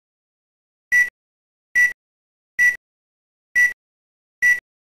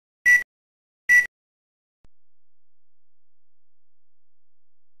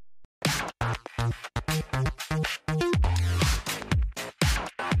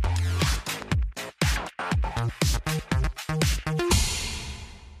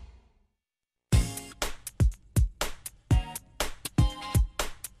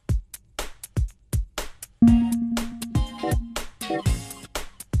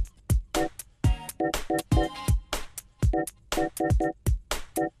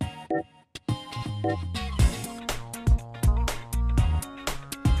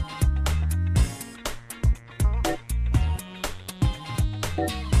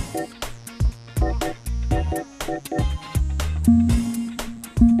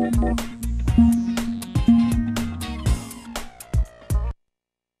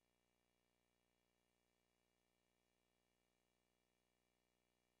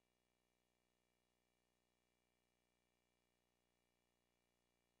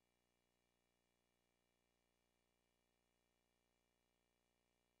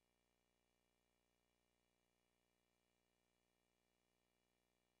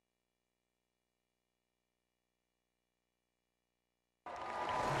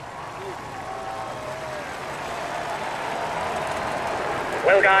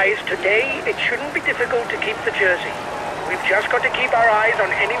Well guys, today it shouldn't be difficult to keep the Jersey. We've just got to keep our eyes on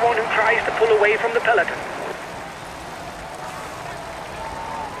anyone who tries to pull away from the peloton.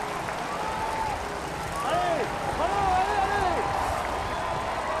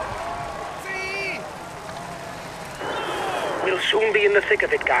 We'll soon be in the thick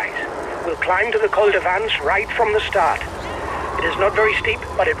of it, guys. We'll climb to the Col de Vence right from the start. It is not very steep,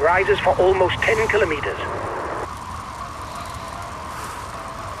 but it rises for almost 10 kilometers.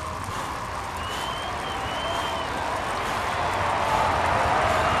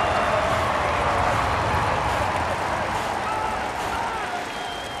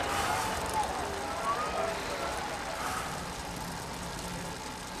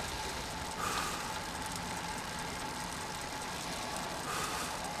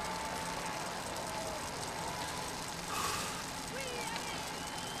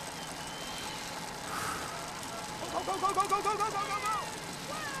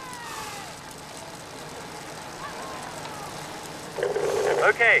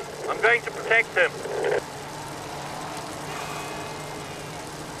 Okay, I'm going to protect him.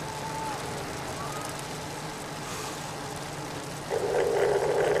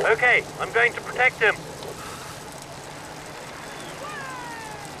 Okay, I'm going to protect him.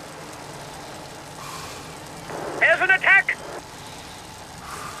 There's an attack!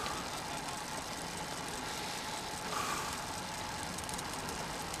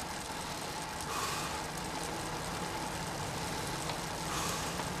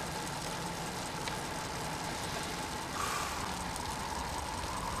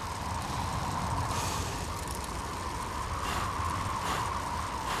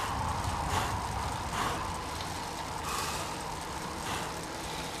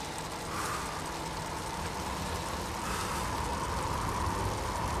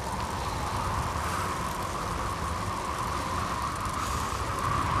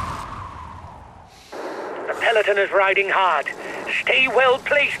 The peloton is riding hard. Stay well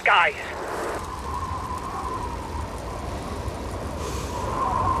placed, guys.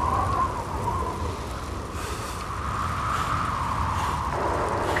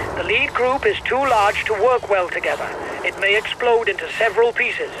 The lead group is too large to work well together. It may explode into several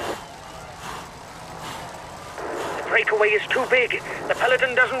pieces. The breakaway is too big. The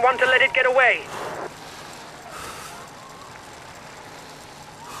peloton doesn't want to let it get away.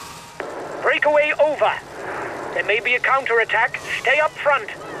 Breakaway over. There may be a counterattack. Stay up front.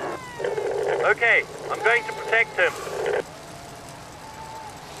 Okay, I'm going to protect him.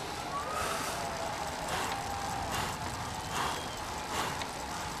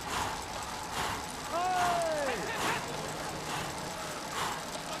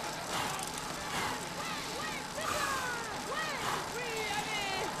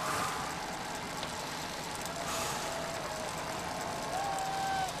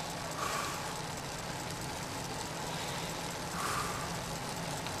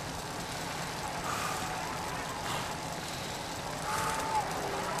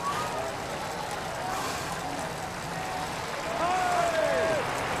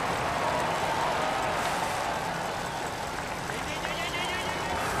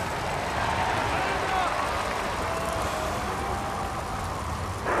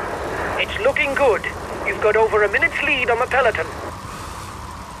 It's looking good. You've got over a minute's lead on the peloton.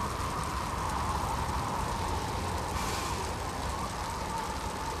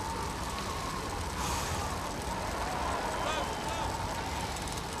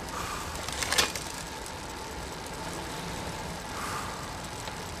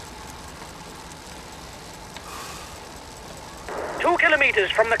 Two kilometers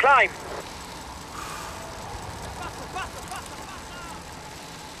from the climb.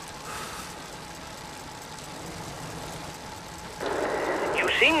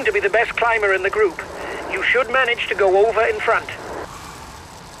 Seem to be the best climber in the group. You should manage to go over in front.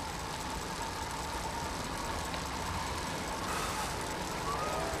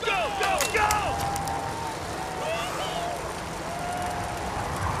 Go, go, go!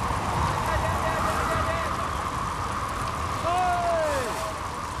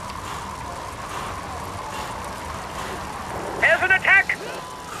 There's an attack!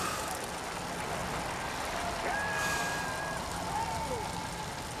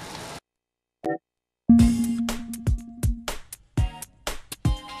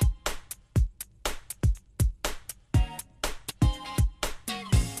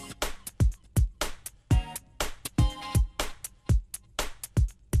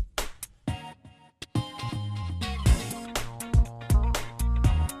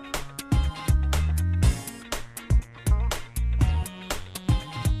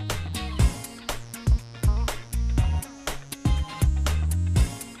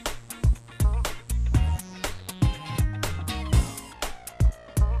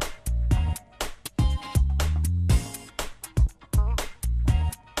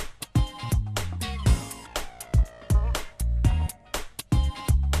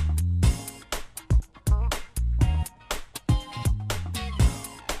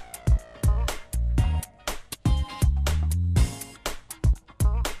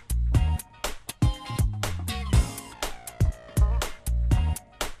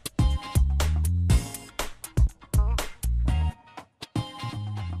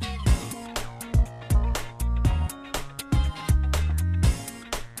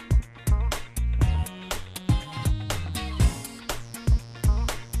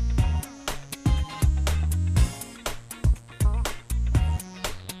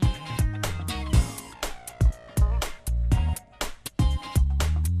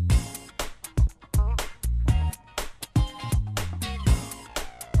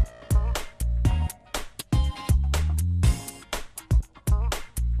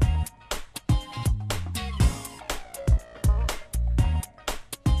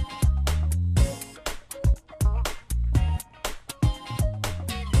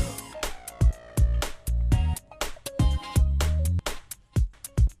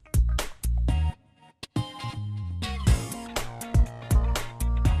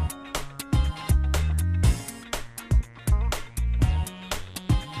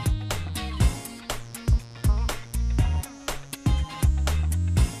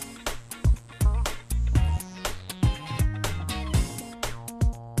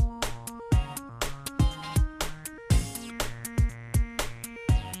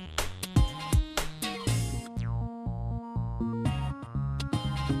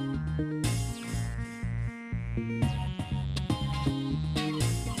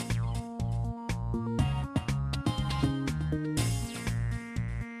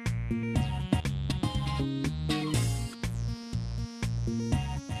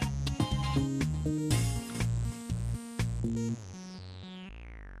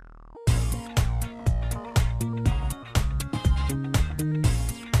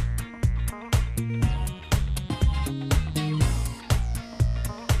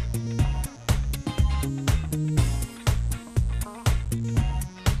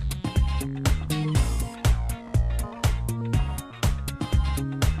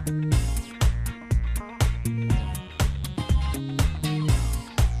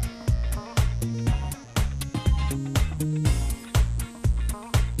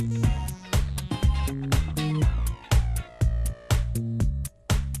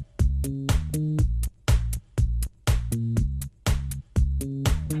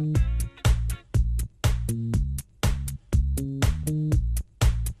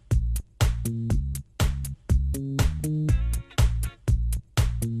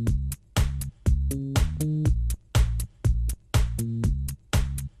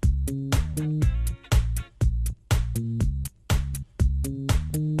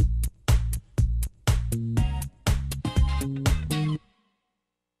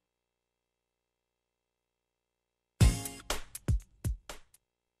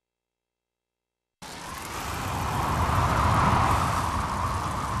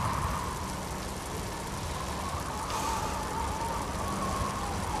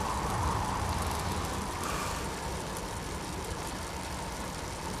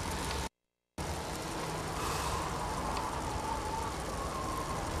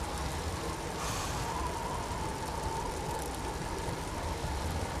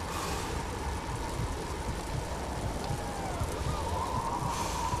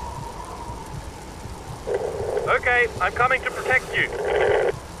 Okay, I'm coming to protect you.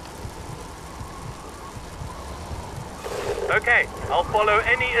 Okay, I'll follow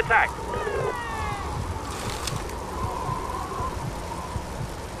any attack.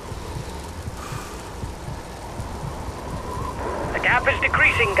 The gap is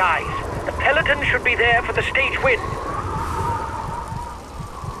decreasing, guys. The peloton should be there for the stage win.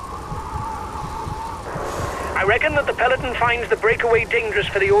 I reckon that the peloton finds the breakaway dangerous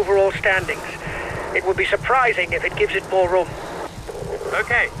for the overall standings. It would be surprising if it gives it more room.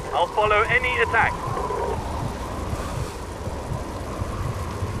 Okay, I'll follow any attack.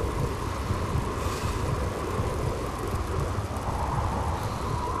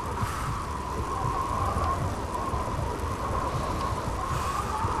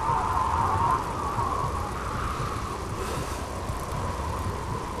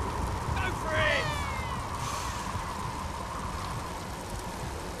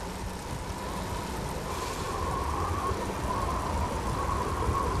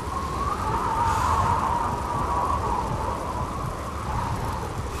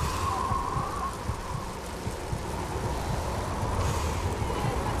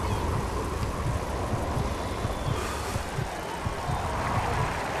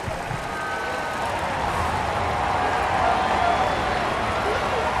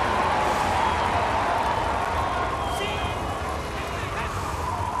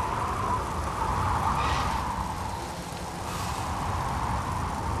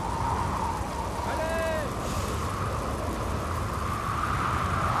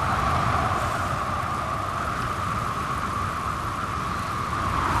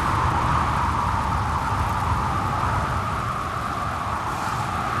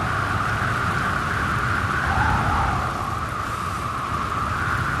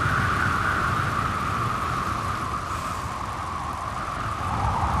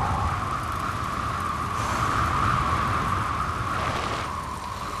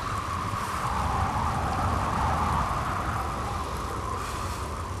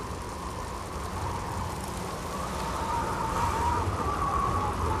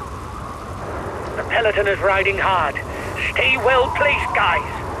 Peloton is riding hard. Stay well placed, guys.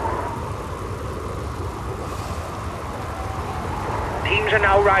 Teams are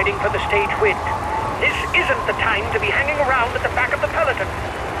now riding for the stage win. This isn't the time to be hanging around at the back of the peloton.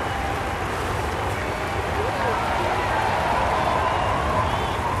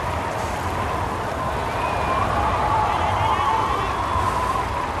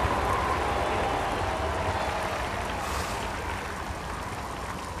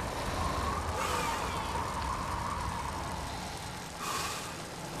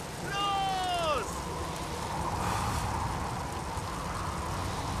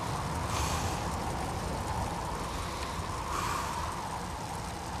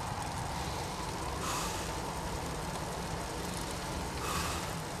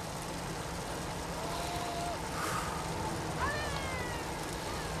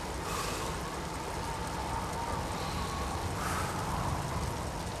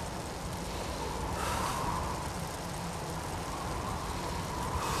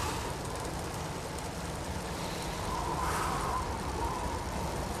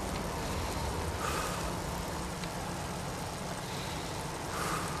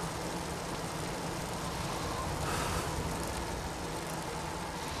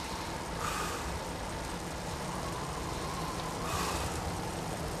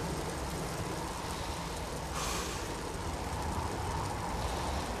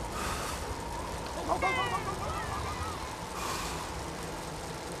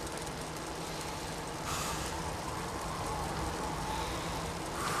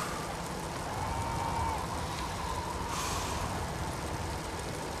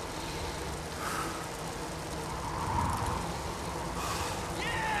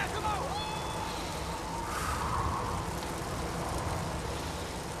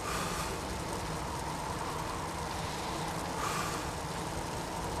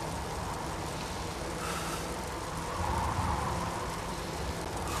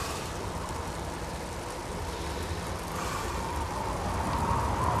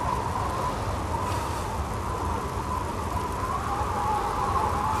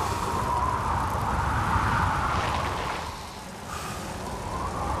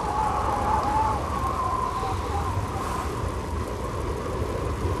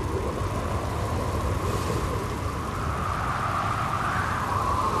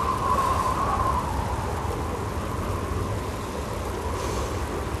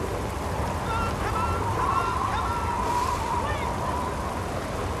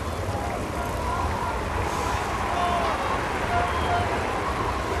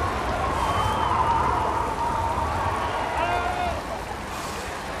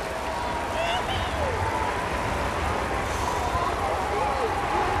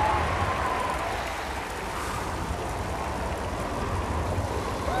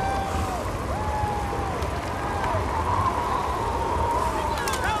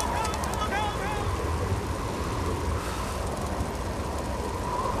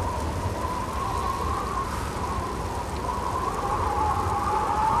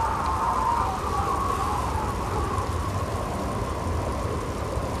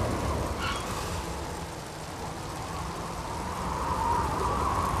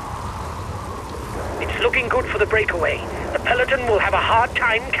 looking good for the breakaway. The peloton will have a hard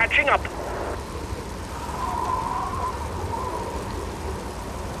time catching up.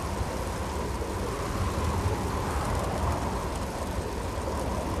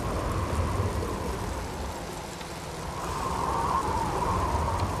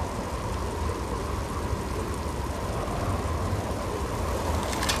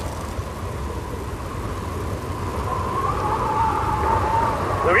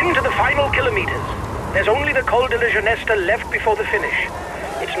 We're into the final kilometers. There's only the Col de la Genesta left before the finish.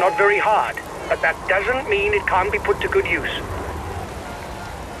 It's not very hard, but that doesn't mean it can't be put to good use.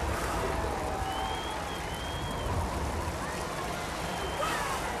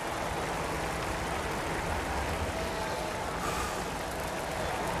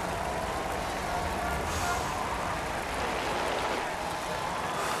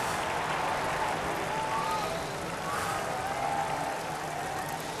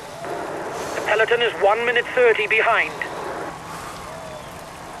 Peloton is 1 minute 30 behind.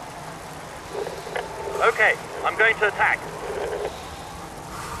 Okay, I'm going to attack.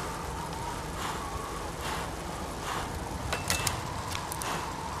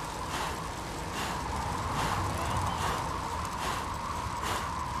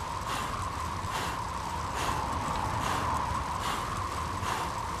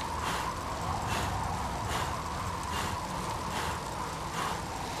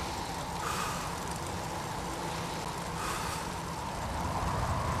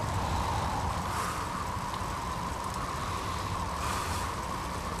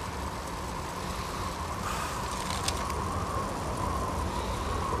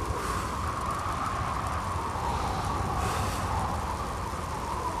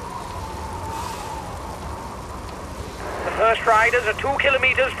 First riders are 2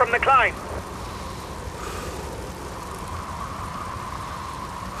 kilometers from the climb.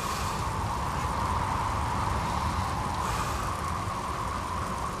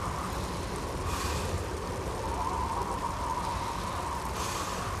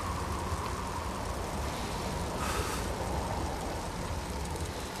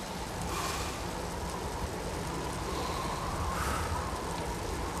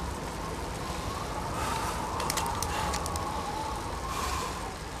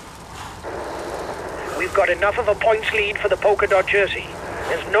 We've got enough of a points lead for the Polka-Dot Jersey.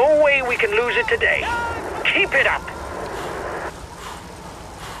 There's no way we can lose it today. Keep it up!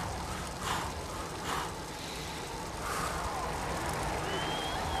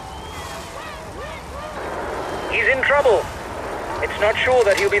 He's in trouble. It's not sure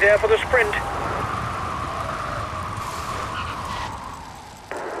that he'll be there for the sprint.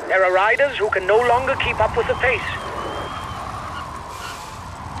 There are riders who can no longer keep up with the pace.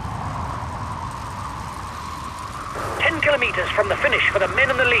 Kilometers from the finish for the men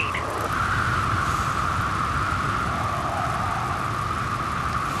in the lead.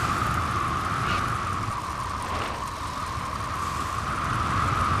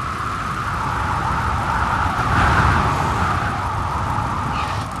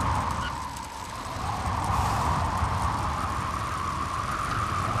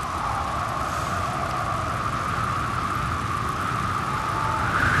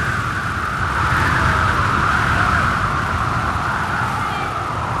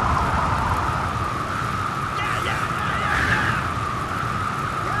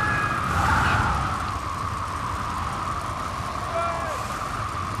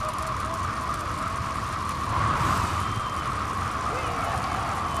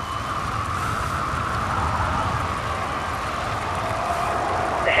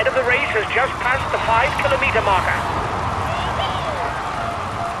 Head of the race has just passed the 5-kilometer marker.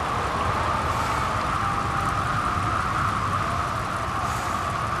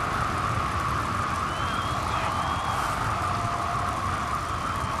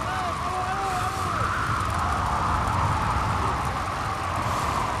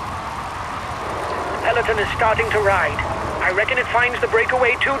 The peloton is starting to ride. I reckon it finds the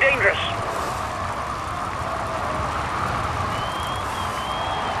breakaway too dangerous.